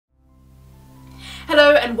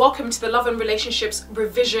Hello and welcome to the Love and Relationships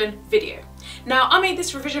revision video. Now, I made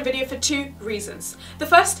this revision video for two reasons. The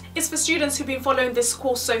first is for students who've been following this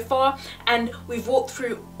course so far, and we've walked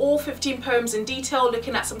through all 15 poems in detail,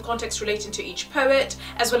 looking at some context relating to each poet,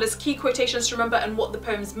 as well as key quotations to remember and what the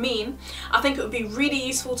poems mean. I think it would be really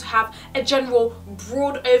useful to have a general,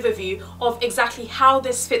 broad overview of exactly how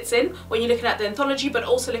this fits in when you're looking at the anthology, but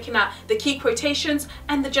also looking at the key quotations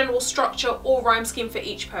and the general structure or rhyme scheme for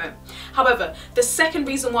each poem. However, the second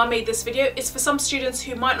reason why I made this video is for some students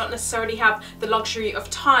who might not necessarily have the luxury of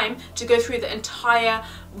time to go through the entire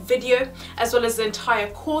video as well as the entire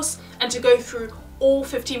course and to go through all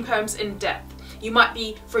 15 poems in depth. You might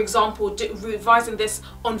be, for example, revising this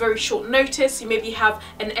on very short notice. You maybe have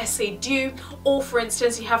an essay due, or for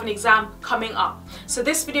instance you have an exam coming up. So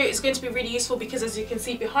this video is going to be really useful because, as you can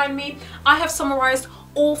see behind me, I have summarized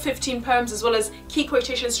all 15 poems as well as key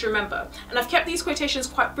quotations to remember, and I've kept these quotations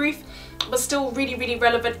quite brief but still really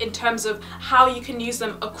relevant in terms of how you can use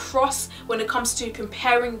them across when it comes to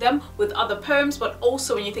comparing them with other poems, but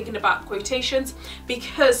also when you're thinking about quotations,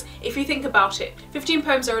 because if you think about it, 15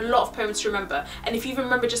 poems are a lot of poems to remember, and if you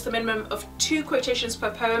remember just the minimum of 2 quotations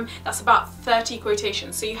per poem, that's about 30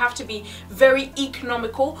 quotations. So you have to be very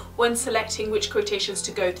economical when selecting which quotations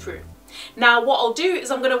to go through. Now what I'll do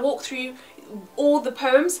is I'm going to walk through all the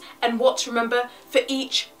poems and what to remember for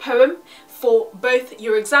each poem for both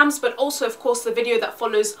your exams, but also of course the video that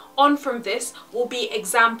follows on from this will be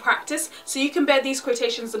exam practice, so you can bear these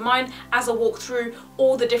quotations in mind as I walk through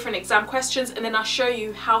all the different exam questions, and then I'll show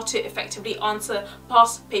you how to effectively answer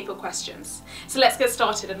past paper questions. So let's get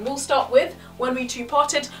started, and we'll start with When We Two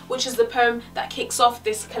Parted, which is the poem that kicks off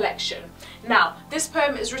this collection. Now this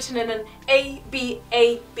poem is written in an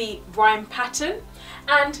A-B-A-B rhyme pattern,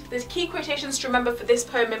 and the key quotations to remember for this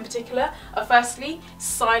poem in particular are firstly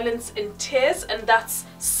silence in tears, and that's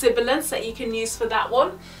sibilance that you can use for that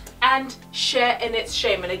one, and share in its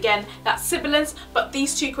shame, and again that's sibilance, but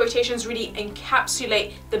these two quotations really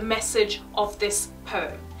encapsulate the message of this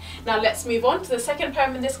poem. Now let's move on to the second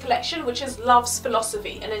poem in this collection, which is Love's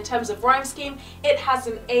Philosophy, and in terms of rhyme scheme it has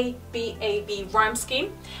an A-B-A-B rhyme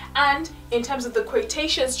scheme, and in terms of the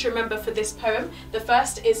quotations to remember for this poem, the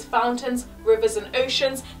first is fountains, rivers and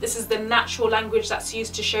oceans. This is the natural language that's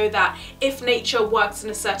used to show that if nature works in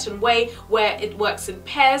a certain way where it works in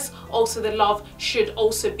pairs, also the love should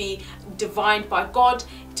also be divined by God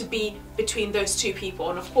to be between those two people.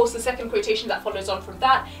 And of course the second quotation that follows on from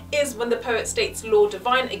that is when the poet states law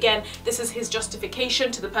divine. Again, this is his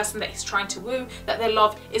justification to the person that he's trying to woo, that their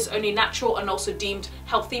love is only natural and also deemed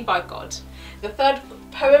healthy by God. The third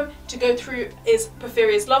poem to go through is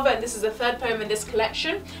Porphyria's Lover, and this is the third poem in this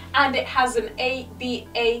collection, and it has an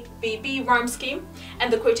A-B-A-B-B rhyme scheme,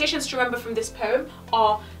 and the quotations to remember from this poem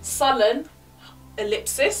are sullen,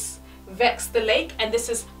 ellipsis, vex the lake, and this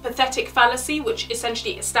is pathetic fallacy, which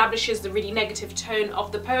essentially establishes the really negative tone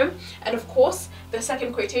of the poem. And of course the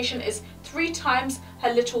second quotation is 3 times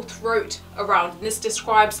her little throat around, and this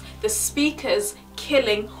describes the speaker's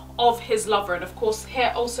killing of his lover. And of course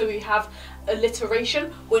here also we have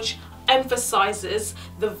alliteration, which emphasizes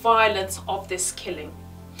the violence of this killing.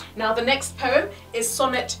 Now the next poem is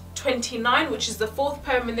Sonnet 29, which is the 4th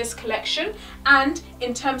poem in this collection, and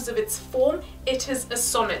in terms of its form it is a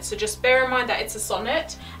sonnet, so just bear in mind that it's a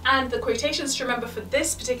sonnet. And the quotations to remember for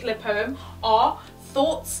this particular poem are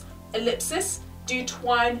thoughts, ellipsis, do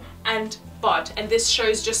twine and bud, and this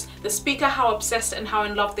shows just the speaker how obsessed and how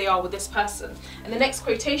in love they are with this person. And the next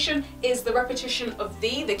quotation is the repetition of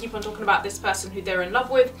thee. They keep on talking about this person who they're in love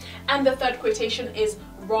with. And the third quotation is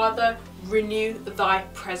rather renew thy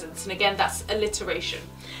presence, and again that's alliteration.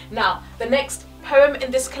 Now the next poem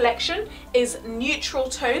in this collection is Neutral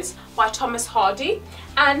Tones by Thomas Hardy,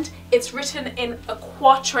 and it's written in a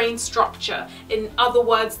quatrain structure. In other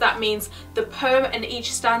words, that means the poem and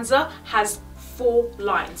each stanza has 4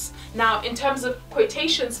 lines. Now in terms of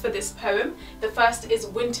quotations for this poem, the first is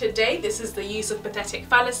Winter Day. This is the use of pathetic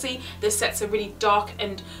fallacy. This sets a really dark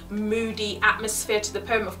and moody atmosphere to the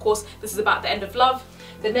poem. Of course this is about the end of love.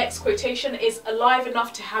 The next quotation is alive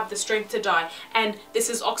enough to have the strength to die, and this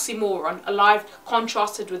is oxymoron, alive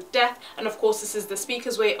contrasted with death, and of course this is the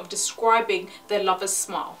speaker's way of describing their lover's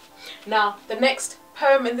smile. Now the next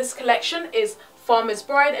poem in this collection is Farmer's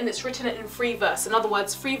Bride, and it's written in free verse. In other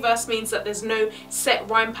words, free verse means that there's no set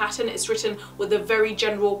rhyme pattern. It's written with a very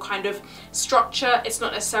general kind of structure. It's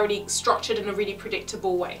not necessarily structured in a really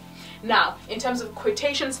predictable way. Now, in terms of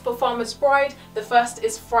quotations for Farmer's Bride, the first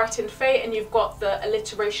is frightened Fae, and you've got the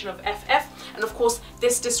alliteration of FF, and of course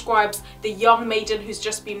this describes the young maiden who's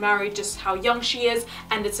just been married, just how young she is,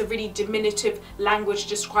 and it's a really diminutive language to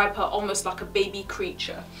describe her almost like a baby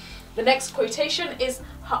creature. The next quotation is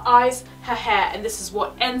her eyes, her hair, and this is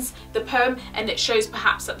what ends the poem, and it shows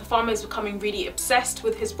perhaps that the farmer is becoming really obsessed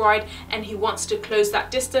with his bride and he wants to close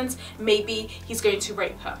that distance. Maybe he's going to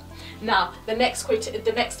rape her. Now the next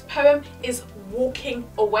poem is Walking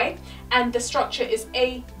Away, and the structure is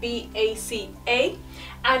A, B, A, C, A.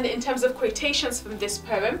 And in terms of quotations from this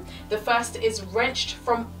poem, the first is wrenched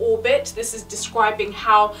from orbit. This is describing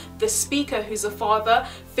how the speaker, who's a father,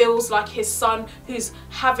 feels like his son who's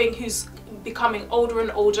becoming older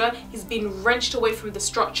and older, he's been wrenched away from the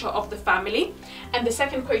structure of the family. And the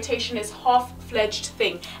second quotation is half-fledged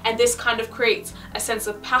thing, and this kind of creates a sense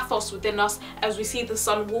of pathos within us as we see the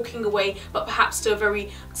son walking away, but perhaps to a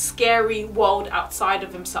very scary world outside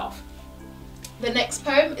of himself. The next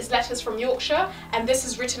poem is Letters from Yorkshire, and this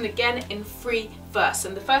is written again in free verse.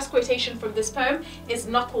 And the first quotation from this poem is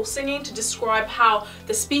knuckle singing, to describe how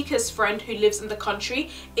the speaker's friend who lives in the country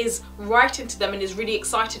is writing to them and is really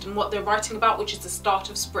excited in what they're writing about, which is the start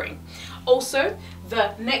of spring. Also,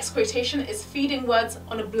 the next quotation is feeding words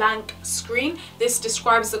on a blank screen. This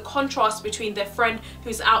describes the contrast between their friend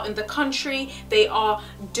who's out in the country. They are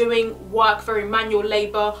doing work, very manual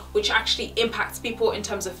labor, which actually impacts people in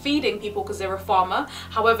terms of feeding people because they're a farmer.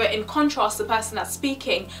 However, in contrast, the person that's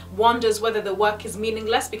speaking wonders whether the work is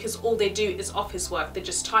meaningless because all they do is office work. They're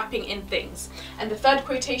just typing in things. And the third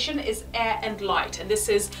quotation is air and light, and this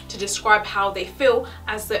is to describe how they feel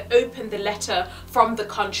as they open the letter from the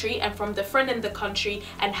country and from the friend in the country,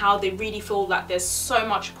 and how they really feel like there's so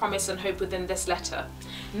much promise and hope within this letter.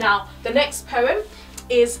 Now the next poem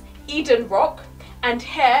is Eden Rock, and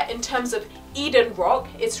here in terms of Eden Rock,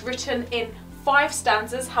 it's written in 5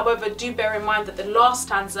 stanzas. However, do bear in mind that the last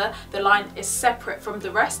stanza, the line is separate from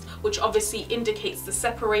the rest, which obviously indicates the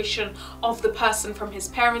separation of the person from his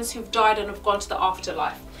parents who've died and have gone to the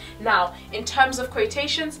afterlife. Now, in terms of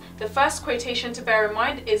quotations, the first quotation to bear in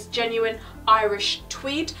mind is genuine Irish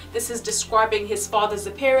tweed. This is describing his father's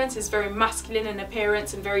appearance. He's very masculine in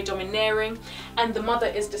appearance and very domineering. And the mother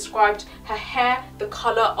is described, her hair the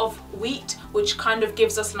colour of wheat, which kind of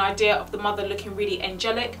gives us an idea of the mother looking really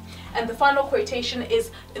angelic. And the final quotation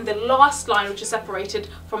is in the last line, which is separated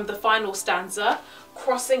from the final stanza.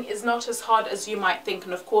 Crossing is not as hard as you might think.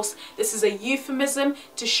 And of course, this is a euphemism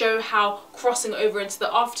to show how crossing over into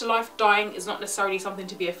the afterlife, dying, is not necessarily something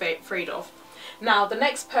to be afraid of. Now, the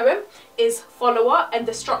next poem is Follower, and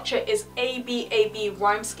the structure is A-B-A-B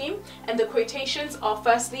rhyme scheme. And the quotations are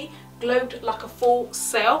firstly, globed like a full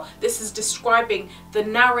sail. This is describing the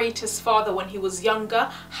narrator's father when he was younger,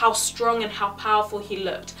 how strong and how powerful he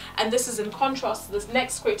looked. And this is in contrast to this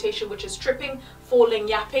next quotation, which is tripping, falling,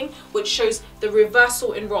 yapping, which shows the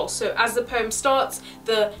reversal in roles. So as the poem starts,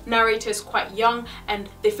 the narrator is quite young and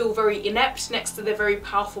they feel very inept next to their very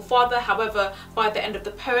powerful father. However, by the end of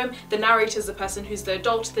the poem, the narrator is the person who's the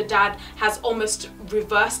adult. The dad has almost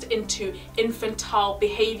reversed into infantile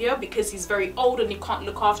behavior because he's very old and he can't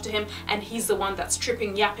look after him, and he's the one that's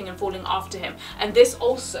tripping, yapping and falling after him. And this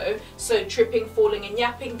also, so tripping, falling and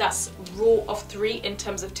yapping, that's rule of 3 in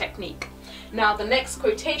terms of technique. Now the next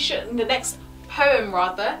quotation, the next poem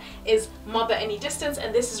rather, is Mother Any Distance,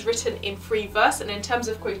 and this is written in free verse. And in terms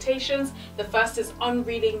of quotations, the first is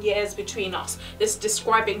unreeling years between us. This is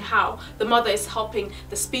describing how the mother is helping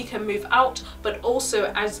the speaker move out, but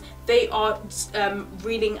also as they are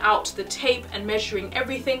reeling out the tape and measuring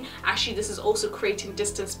everything, actually this is also creating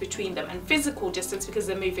distance between them, and physical distance because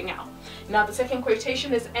they're moving out. Now the second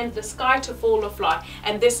quotation is end the sky to fall or fly,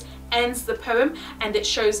 and this ends the poem, and it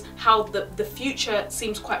shows how the future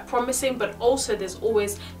seems quite promising, but also there's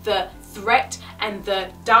always the threat and the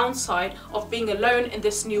downside of being alone in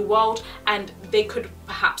this new world, and they could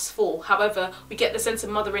perhaps fall. However, we get the sense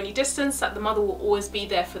of Mother Any Distance, that the mother will always be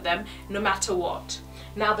there for them no matter what.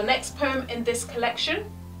 Now the next poem in this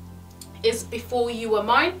collection is Before You Were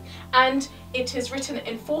Mine, and it is written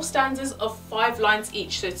in 4 stanzas of 5 lines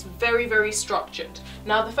each, so it's very, very structured.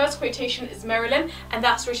 Now the first quotation is Marilyn, and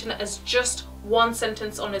that's written as just one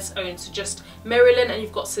sentence on its own, so just Marilyn, and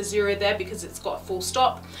you've got caesura there because it's got a full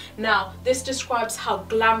stop. Now this describes how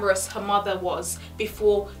glamorous her mother was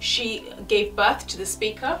before she gave birth to the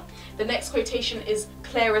speaker. The next quotation is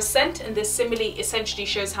Clara's scent, and this simile essentially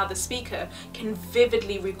shows how the speaker can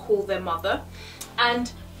vividly recall their mother.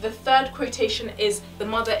 And the third quotation is the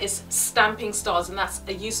mother is stamping stars, and that's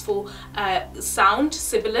a useful sound,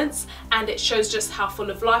 sibilance, and it shows just how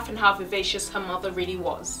full of life and how vivacious her mother really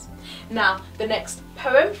was. Now the next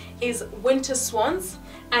poem is Winter Swans,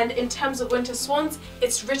 And in terms of Winter Swans,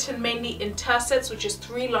 it's written mainly in tercets, which is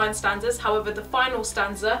 3-line stanzas. However, the final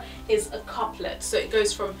stanza is a couplet. So it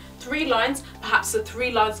goes from 3 lines. Perhaps the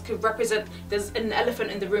 3 lines could represent there's an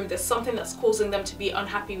elephant in the room, there's something that's causing them to be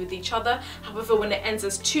unhappy with each other. However, when it ends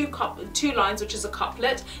as 2 lines, which is a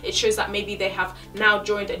couplet, it shows that maybe they have now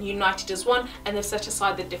joined and united as one, and they've set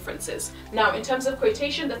aside the differences. Now, in terms of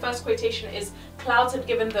quotation, the first quotation is "Clouds had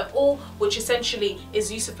given the all," which essentially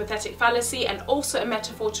is use of pathetic fallacy and also a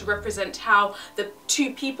metaphor to represent how the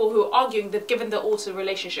 2 people who are arguing, they've given their all to the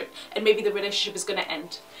relationship, and maybe the relationship is going to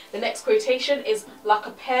end. The next quotation is "Like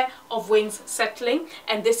a pair of wings settling,"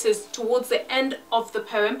 and this is towards the end of the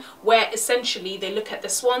poem, where essentially they look at the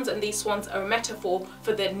swans, and these swans are a metaphor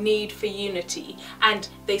for the need for unity, and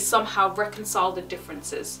they somehow reconcile the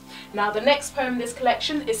differences. Now, the next poem in this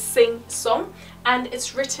collection is "Sing Song," and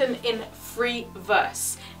it's written in free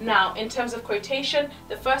verse. Now, in terms of quotation,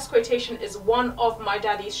 the first quotation is "One of my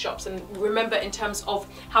daddy's shops," and remember, in terms of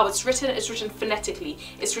how it's written phonetically.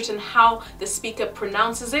 It's written how the speaker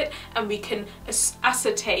pronounces it, and we can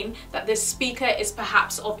ascertain that this speaker is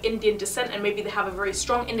perhaps of Indian descent, and maybe they have a very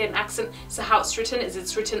strong Indian accent. So how it's written is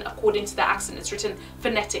it's written according to the accent, it's written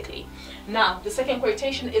phonetically. Now, the second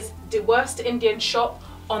quotation is "The worst Indian shop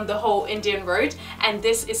on the whole Indian road," and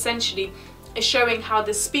this essentially is showing how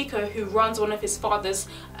the speaker, who runs one of his father's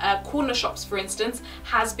corner shops, for instance,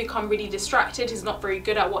 has become really distracted. He's not very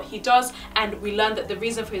good at what he does, and we learn that the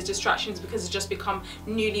reason for his distraction is because he's just become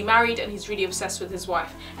newly married and he's really obsessed with his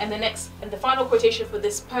wife. And the final quotation for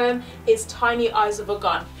this poem is "Tiny eyes of a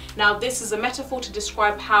gun." Now, this is a metaphor to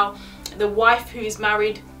describe how the wife who is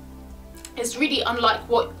married is really unlike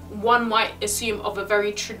what one might assume of a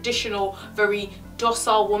very traditional, very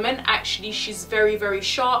docile woman. Actually, she's very, very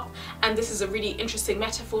sharp, and this is a really interesting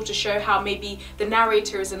metaphor to show how maybe the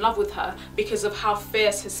narrator is in love with her because of how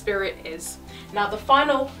fierce his spirit is. Now, the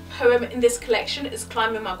final poem in this collection is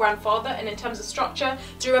 "Climbing My Grandfather," and in terms of structure,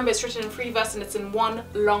 do remember it's written in free verse and it's in one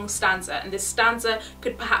long stanza, and this stanza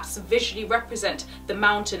could perhaps visually represent the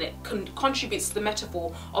mountain. It contributes to the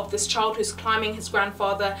metaphor of this child who's climbing his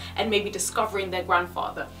grandfather and maybe discovering their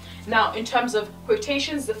grandfather. Now, in terms of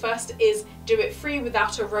quotations, the first is "Do it free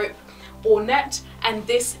without a rope or net," and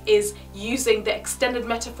this is using the extended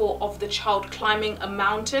metaphor of the child climbing a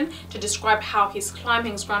mountain to describe how he's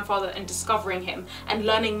climbing his grandfather and discovering him and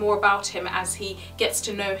learning more about him as he gets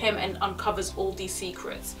to know him and uncovers all these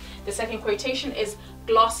secrets. The second quotation is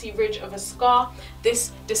 "Glassy ridge of a scar."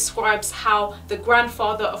 This describes how the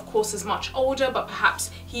grandfather, of course, is much older, but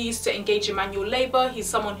perhaps he used to engage in manual labor. He's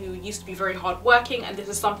someone who used to be very hardworking, and this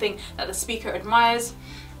is something that the speaker admires.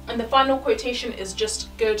 And the final quotation is just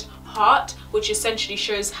 "Good heart," which essentially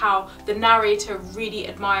shows how the narrator really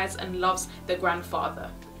admires and loves the grandfather.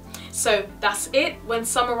 So that's it when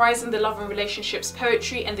summarising the love and relationships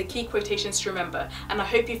poetry and the key quotations to remember. And I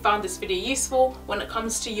hope you found this video useful when it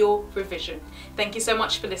comes to your revision. Thank you so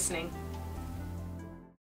much for listening.